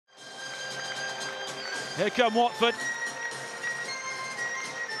Here come Watford.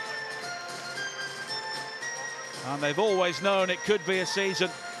 And they've always known it could be a season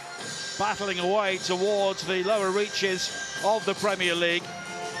battling away towards the lower reaches of the Premier League.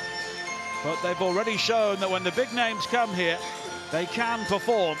 But they've already shown that when the big names come here, they can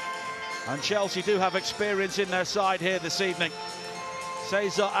perform. And Chelsea do have experience in their side here this evening.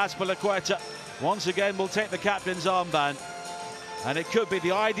 Cesar Azpilicueta once again will take the captain's armband. And it could be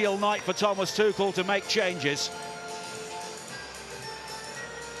the ideal night for Thomas Tuchel to make changes.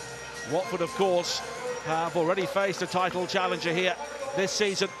 Watford, of course, have already faced a title challenger here this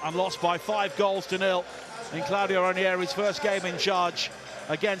season and lost by 5-0 in Claudio Ranieri's first game in charge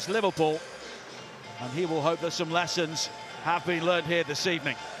against Liverpool. And he will hope that some lessons have been learned here this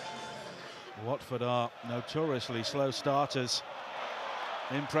evening. Watford are notoriously slow starters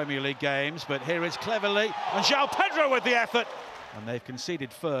in Premier League games, but here is cleverly, and João Pedro with the effort. And they've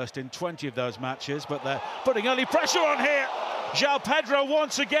conceded first in 20 of those matches, but they're putting early pressure on here. João Pedro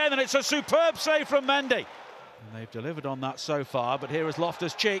once again, and it's a superb save from Mendy. And they've delivered on that so far, but here is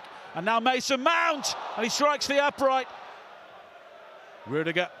Loftus-Cheek, and now Mason Mount, and he strikes the upright.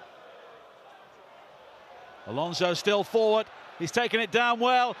 Rudiger. Alonso still forward, he's taken it down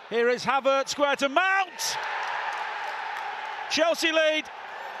well. Here is Havertz, square to Mount. Chelsea lead.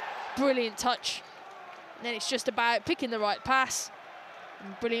 Brilliant touch. And then it's just about picking the right pass.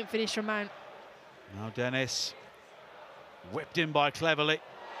 And brilliant finish from Mount. Now Dennis, whipped in by Cleverly.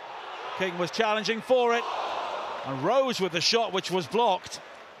 King was challenging for it, and Rose with the shot, which was blocked.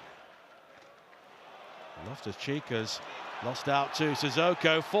 Loftus-Cheek has lost out to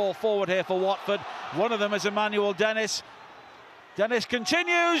Sissoko. 4 forward here for Watford. One of them is Emmanuel Dennis. Dennis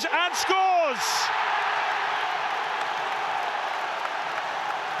continues and scores!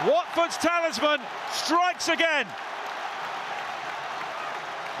 Watford's talisman strikes again.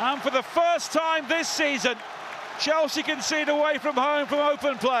 And for the first time this season, Chelsea concede away from home from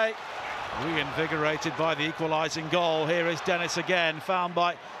open play. Reinvigorated by the equalising goal. Here is Dennis again, found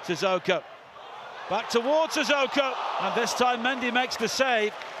by Sissoko. Back towards Sissoko, and this time Mendy makes the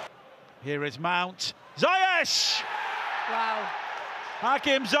save. Here is Mount. Ziyech! Wow.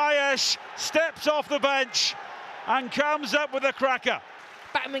 Hakim Ziyech steps off the bench and comes up with a cracker.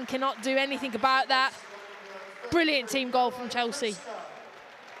 Batman cannot do anything about that. Brilliant team goal from Chelsea.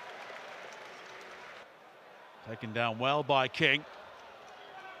 Taken down well by King.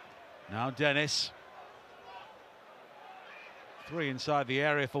 Now Dennis. 3 inside the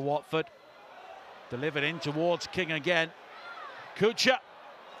area for Watford. Delivered in towards King again. Cucho.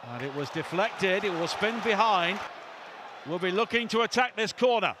 And it was deflected. It will spin behind. We'll be looking to attack this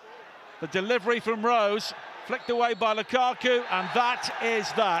corner. The delivery from Rose. Flicked away by Lukaku, and that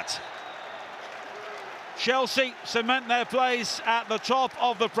is that. Chelsea cement their place at the top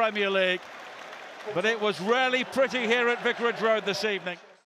of the Premier League, but it was really pretty here at Vicarage Road this evening.